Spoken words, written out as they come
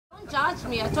charge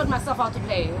me. I taught myself how to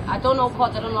play. I don't know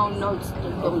chords, I don't know notes.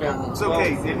 It's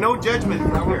okay. No judgment.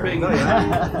 We're paying. You pay to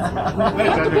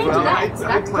that.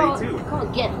 That's play called, too.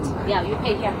 called gift. Yeah, you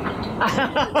pay here.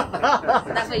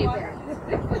 That's what you pay.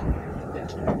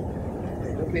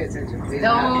 Don't pay attention.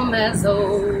 Storm is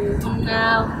over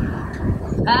now.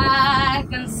 I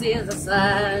can see the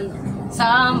sun,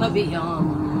 somewhere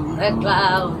beyond the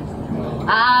clouds.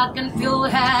 I can feel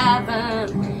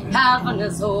heaven, heaven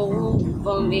is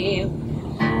over me.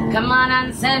 Come on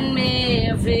and set me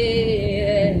free.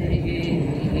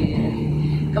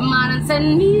 Come on and set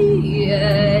me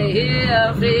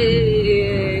free.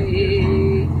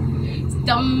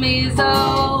 Storm is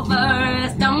over,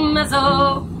 storm is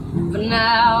over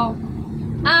now.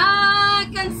 I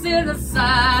can see the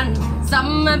sun,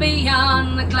 somewhere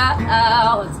beyond the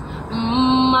clouds.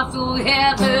 I feel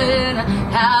heaven,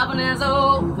 heaven is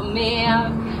over me.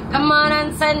 Come on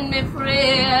and set me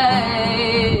free.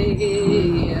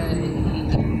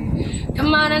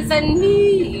 Come on and set me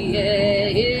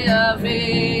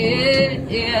free.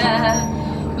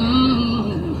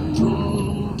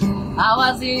 I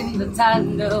was in the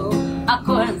tunnel, I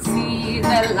couldn't see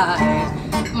the light.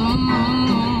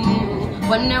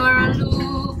 Whenever I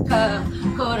look up,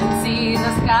 couldn't see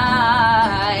the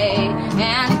sky.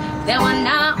 And there were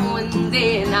now and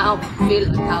then I feel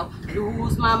like I'll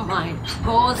lose my mind.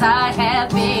 Cause I have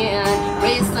been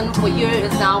racing for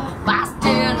years now, past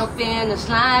in the finish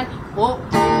line. Oh,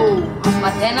 oh,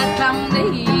 but then I climbed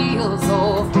the hills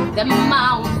of the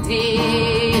mountain.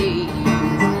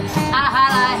 I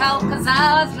had a help cause I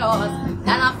was lost, and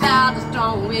I felt a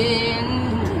strong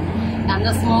wind. And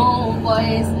the small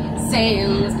voice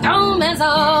saying, the storm is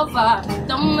over,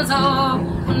 storm is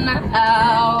over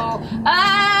now.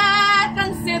 I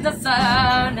can see the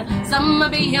sun, somewhere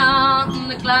beyond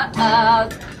the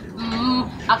clouds.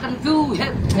 I can feel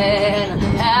heaven,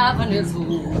 heaven is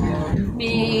over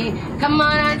me. Come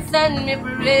on and set me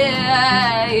free.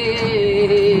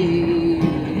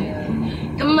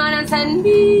 Come on and set me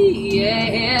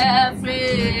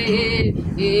free.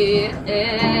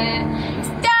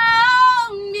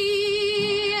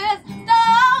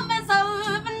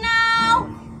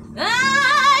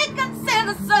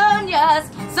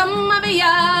 Somewhere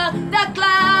beyond the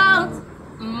clouds,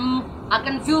 I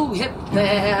can feel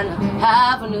heaven,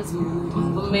 heaven is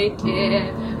over me.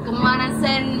 Come on and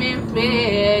set me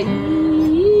free.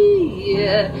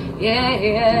 Yeah, yeah,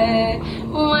 yeah.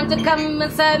 Want to come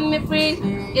and set me free?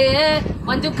 Yeah.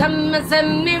 Want to come and set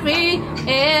me free?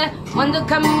 Yeah. Want to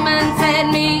come and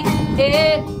set me?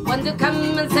 Yeah. Want to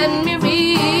come and set me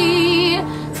free?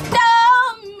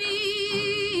 Storm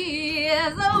me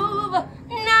is over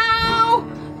now.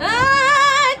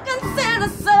 I can see the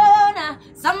sun,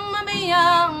 somewhere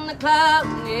beyond the cloud.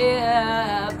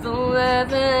 Yeah, I feel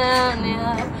heaven,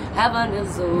 yeah, heaven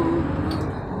is over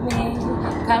me.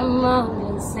 Come on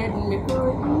and set me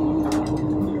free.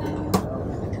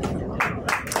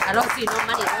 I don't see no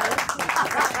money.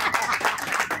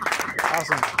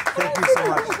 Awesome. Thank you so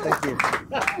much. Thank you.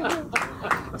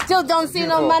 Still don't see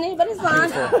no money, but it's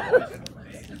fine.